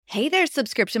Hey there,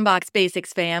 Subscription Box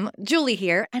Basics fam. Julie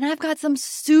here, and I've got some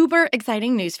super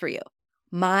exciting news for you.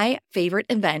 My favorite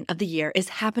event of the year is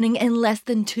happening in less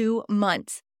than 2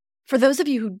 months. For those of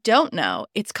you who don't know,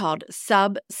 it's called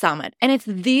Sub Summit, and it's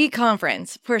the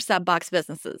conference for sub box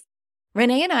businesses.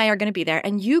 Renee and I are going to be there,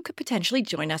 and you could potentially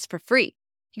join us for free.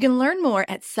 You can learn more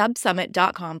at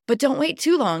subsummit.com, but don't wait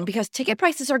too long because ticket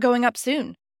prices are going up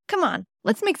soon. Come on,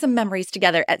 let's make some memories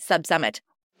together at Sub Summit.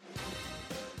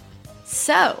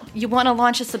 So, you want to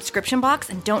launch a subscription box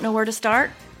and don't know where to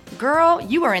start? Girl,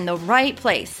 you are in the right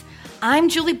place. I'm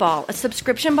Julie Ball, a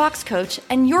subscription box coach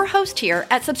and your host here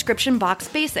at Subscription Box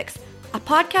Basics, a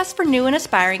podcast for new and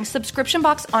aspiring subscription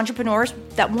box entrepreneurs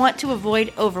that want to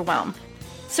avoid overwhelm.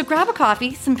 So grab a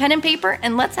coffee, some pen and paper,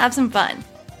 and let's have some fun.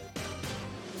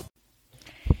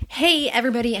 Hey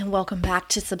everybody, and welcome back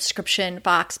to Subscription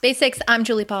Box Basics. I'm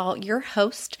Julie Ball, your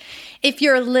host. If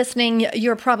you're listening,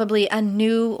 you're probably a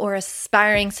new or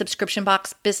aspiring subscription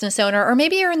box business owner, or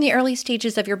maybe you're in the early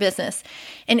stages of your business.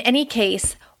 In any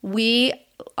case, we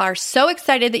are so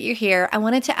excited that you're here. I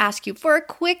wanted to ask you for a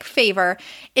quick favor,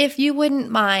 if you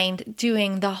wouldn't mind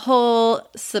doing the whole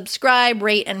subscribe,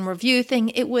 rate, and review thing.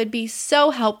 It would be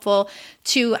so helpful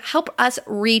to help us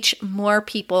reach more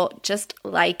people just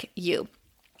like you.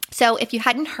 So if you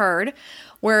hadn't heard,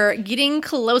 we're getting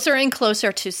closer and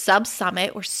closer to Sub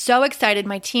Summit. We're so excited.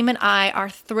 My team and I are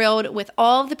thrilled with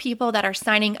all of the people that are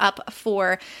signing up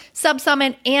for Sub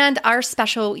Summit and our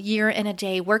special year in a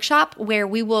day workshop, where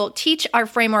we will teach our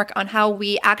framework on how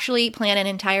we actually plan an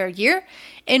entire year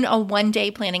in a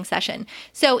one-day planning session.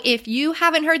 So if you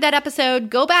haven't heard that episode,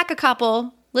 go back a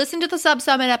couple. Listen to the Sub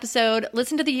Summit episode,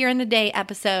 listen to the Year in a Day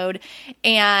episode,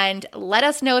 and let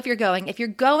us know if you're going. If you're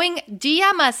going,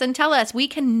 DM us and tell us. We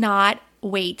cannot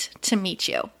wait to meet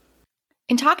you.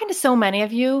 In talking to so many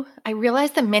of you, I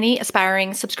realized that many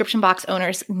aspiring subscription box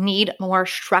owners need more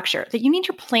structure, that you need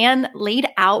your plan laid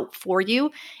out for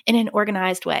you in an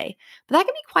organized way. But that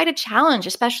can be quite a challenge,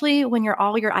 especially when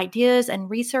all your ideas and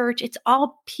research, it's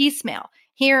all piecemeal.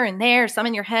 Here and there, some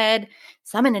in your head,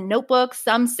 some in a notebook,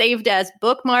 some saved as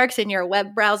bookmarks in your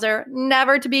web browser,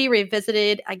 never to be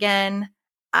revisited again.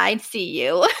 I see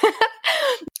you.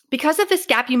 Because of this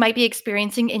gap you might be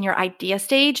experiencing in your idea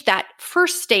stage, that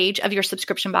first stage of your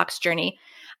subscription box journey,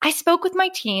 I spoke with my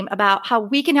team about how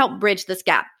we can help bridge this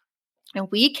gap. And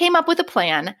we came up with a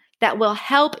plan that will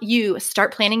help you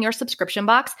start planning your subscription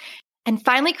box and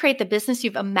finally create the business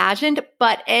you've imagined,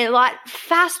 but a lot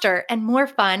faster and more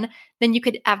fun than you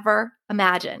could ever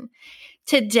imagine.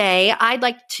 Today, I'd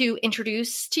like to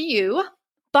introduce to you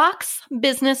Box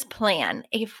Business Plan,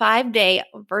 a 5-day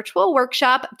virtual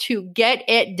workshop to get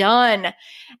it done.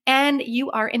 And you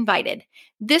are invited.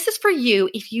 This is for you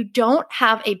if you don't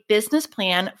have a business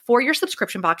plan for your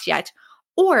subscription box yet,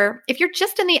 or if you're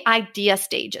just in the idea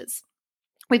stages.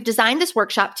 We've designed this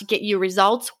workshop to get you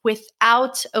results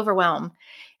without overwhelm.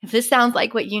 If this sounds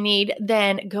like what you need,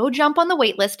 then go jump on the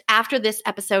waitlist after this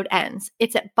episode ends.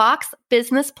 It's at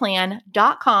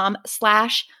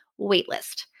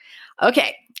boxbusinessplan.com/waitlist.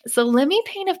 Okay, so let me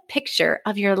paint a picture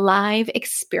of your live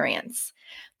experience.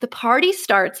 The party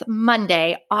starts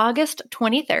Monday, August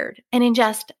 23rd, and in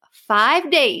just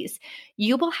 5 days,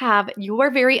 you will have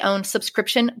your very own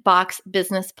subscription box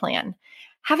business plan.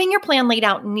 Having your plan laid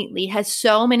out neatly has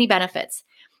so many benefits.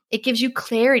 It gives you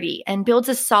clarity and builds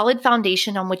a solid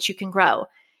foundation on which you can grow.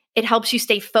 It helps you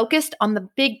stay focused on the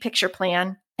big picture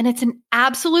plan, and it's an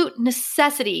absolute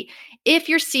necessity if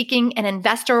you're seeking an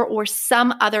investor or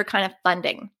some other kind of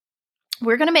funding.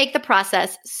 We're going to make the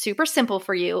process super simple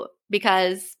for you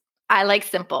because I like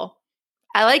simple.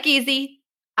 I like easy.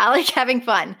 I like having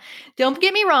fun. Don't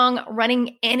get me wrong,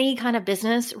 running any kind of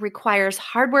business requires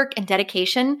hard work and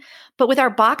dedication, but with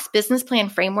our box business plan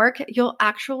framework, you'll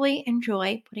actually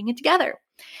enjoy putting it together.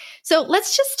 So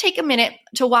let's just take a minute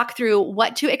to walk through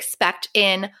what to expect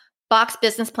in Box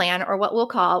Business Plan, or what we'll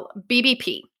call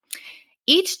BBP.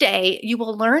 Each day, you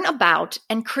will learn about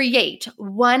and create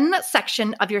one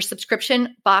section of your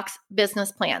subscription box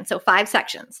business plan, so 5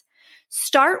 sections.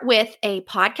 Start with a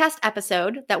podcast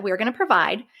episode that we're going to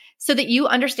provide so that you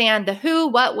understand the who,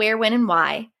 what, where, when, and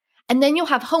why. And then you'll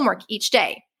have homework each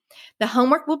day. The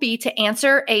homework will be to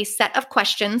answer a set of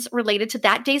questions related to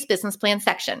that day's business plan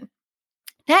section.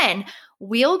 Then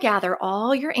we'll gather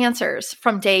all your answers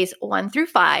from days 1 through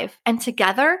 5, and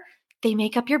together they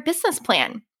make up your business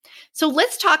plan. So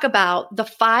let's talk about the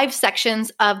 5 sections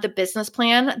of the business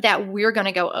plan that we're going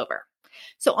to go over.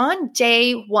 So on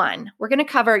day 1, we're going to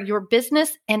cover your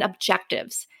business and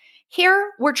objectives.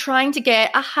 Here, we're trying to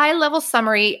get a high-level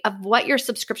summary of what your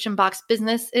subscription box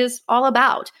business is all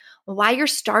about, why you're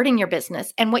starting your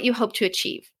business, and what you hope to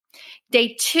achieve.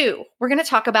 Day 2, we're going to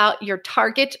talk about your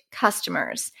target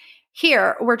customers.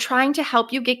 Here, we're trying to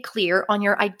help you get clear on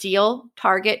your ideal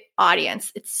target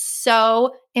audience. It's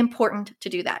so important to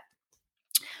do that.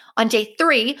 On day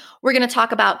 3, we're going to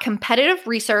talk about competitive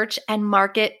research and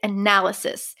market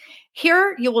analysis.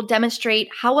 Here, you will demonstrate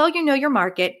how well you know your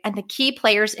market and the key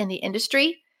players in the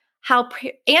industry, how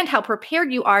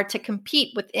prepared you are to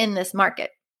compete within this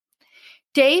market.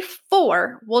 Day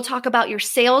 4, we'll talk about your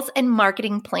sales and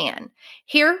marketing plan.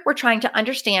 Here, we're trying to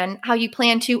understand how you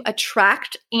plan to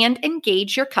attract and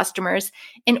engage your customers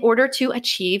in order to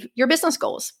achieve your business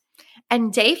goals.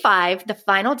 And day 5, the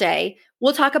final day,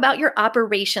 we'll talk about your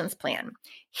operations plan.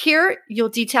 Here, you'll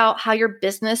detail how your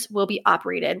business will be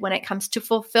operated when it comes to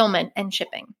fulfillment and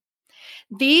shipping.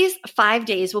 These 5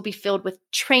 days will be filled with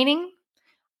training,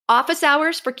 office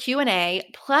hours for Q&A,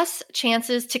 plus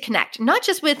chances to connect, not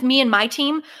just with me and my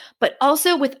team, but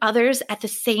also with others at the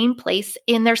same place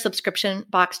in their subscription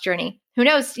box journey. Who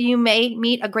knows, you may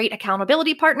meet a great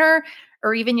accountability partner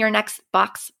or even your next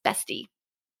box bestie.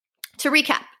 To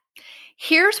recap,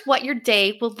 here's what your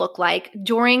day will look like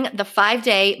during the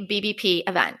 5-day BBP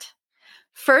event.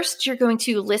 First, you're going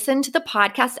to listen to the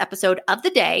podcast episode of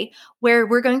the day where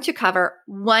we're going to cover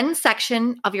one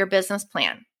section of your business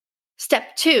plan.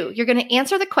 Step 2, you're going to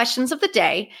answer the questions of the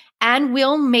day, and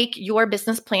we'll make your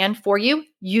business plan for you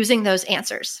using those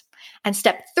answers. And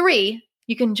step 3,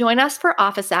 you can join us for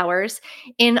office hours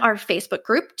in our Facebook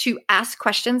group to ask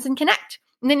questions and connect.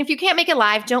 And then if you can't make it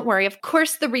live, don't worry. Of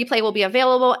course, the replay will be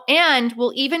available, and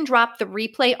we'll even drop the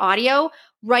replay audio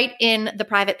right in the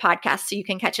private podcast so you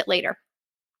can catch it later.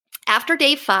 After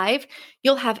day 5,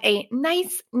 you'll have a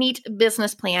nice, neat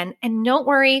business plan. And don't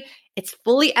worry, it's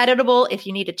fully editable if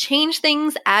you need to change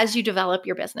things as you develop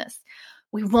your business.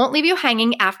 We won't leave you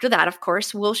hanging after that, of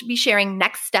course. We'll be sharing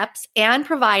next steps and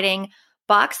providing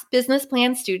Box Business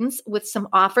Plan students with some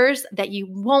offers that you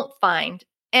won't find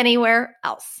anywhere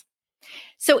else.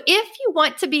 So if you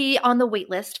want to be on the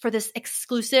waitlist for this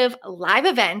exclusive live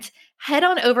event, head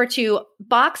on over to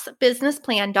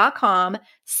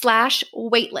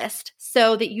boxbusinessplan.com/waitlist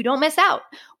so that you don't miss out.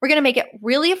 We're going to make it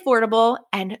really affordable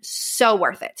and so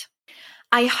worth it.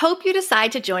 I hope you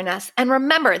decide to join us. And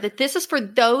remember that this is for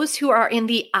those who are in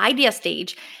the idea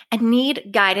stage and need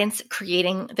guidance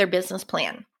creating their business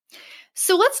plan.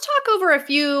 So let's talk over a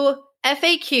few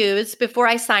FAQs before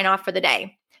I sign off for the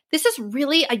day. This is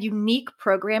really a unique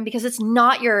program because it's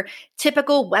not your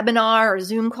typical webinar or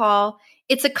Zoom call.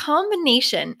 It's a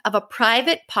combination of a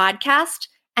private podcast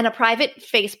and a private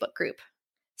Facebook group.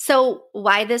 So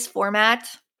why this format?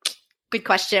 Good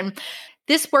question.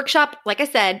 This workshop, like I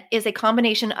said, is a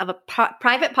combination of a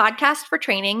private podcast for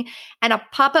training and a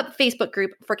pop-up Facebook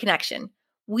group for connection.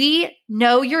 We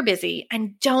know you're busy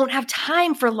and don't have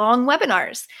time for long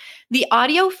webinars. The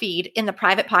audio feed in the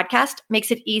private podcast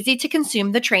makes it easy to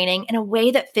consume the training in a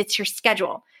way that fits your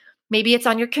schedule. Maybe it's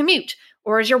on your commute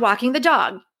or as you're walking the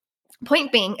dog.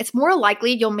 Point being, it's more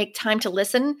likely you'll make time to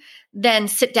listen than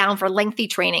sit down for lengthy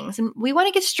trainings. And we want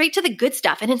to get straight to the good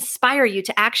stuff and inspire you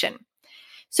to action.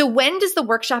 So when does the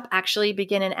workshop actually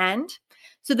begin and end?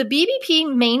 So the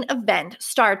BBP main event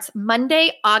starts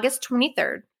Monday, August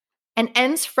 23rd and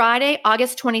ends Friday,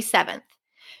 August 27th.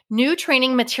 New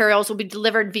training materials will be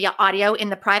delivered via audio in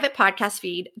the private podcast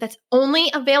feed that's only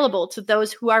available to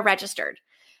those who are registered.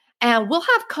 And we'll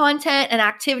have content and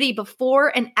activity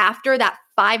before and after that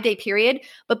 5-day period,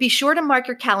 but be sure to mark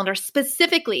your calendar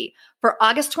specifically for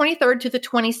August 23rd to the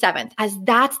 27th, as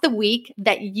that's the week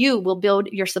that you will build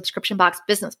your subscription box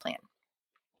business plan.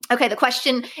 Okay, the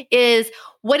question is,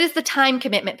 what is the time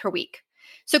commitment per week?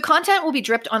 So content will be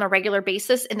dripped on a regular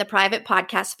basis in the private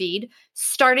podcast feed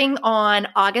starting on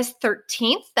August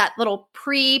 13th, that little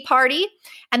pre-party.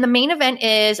 And the main event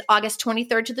is August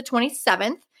 23rd to the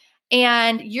 27th.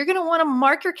 And you're going to want to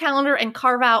mark your calendar and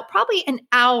carve out probably an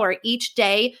hour each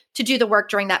day to do the work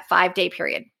during that 5-day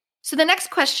period. So the next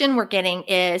question we're getting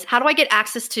is, how do I get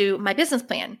access to my business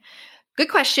plan? Good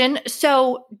question.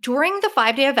 So during the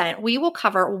 5-day event, we will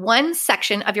cover one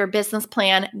section of your business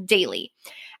plan daily.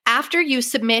 After you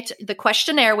submit the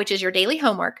questionnaire, which is your daily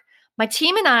homework, my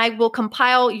team and I will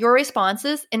compile your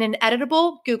responses in an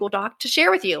editable Google Doc to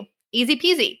share with you. Easy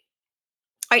peasy.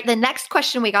 All right, the next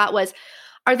question we got was,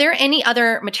 are there any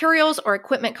other materials or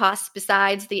equipment costs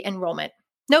besides the enrollment?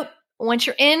 Nope. Once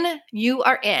you're in, you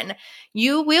are in.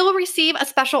 You will receive a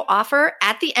special offer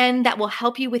at the end that will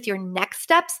help you with your next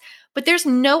steps, but there's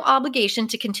no obligation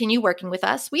to continue working with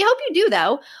us. We hope you do,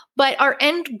 though. But our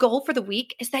end goal for the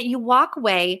week is that you walk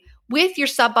away with your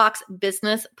Subbox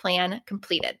business plan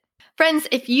completed. Friends,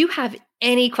 if you have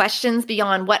any questions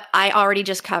beyond what I already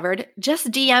just covered,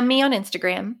 just DM me on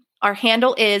Instagram. Our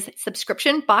handle is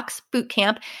Subscription Box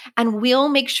Bootcamp, and we'll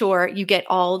make sure you get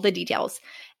all the details.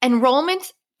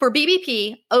 Enrollment for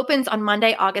BBP opens on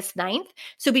Monday, August 9th.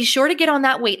 So be sure to get on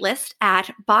that waitlist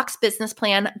at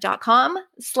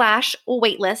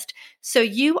boxbusinessplan.com/waitlist so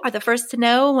you are the first to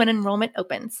know when enrollment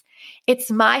opens. It's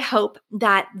my hope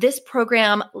that this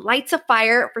program lights a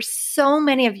fire for so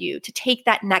many of you to take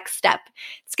that next step.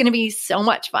 It's going to be so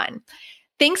much fun.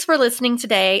 Thanks for listening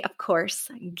today, of course.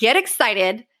 Get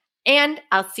excited, and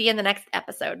I'll see you in the next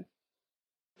episode.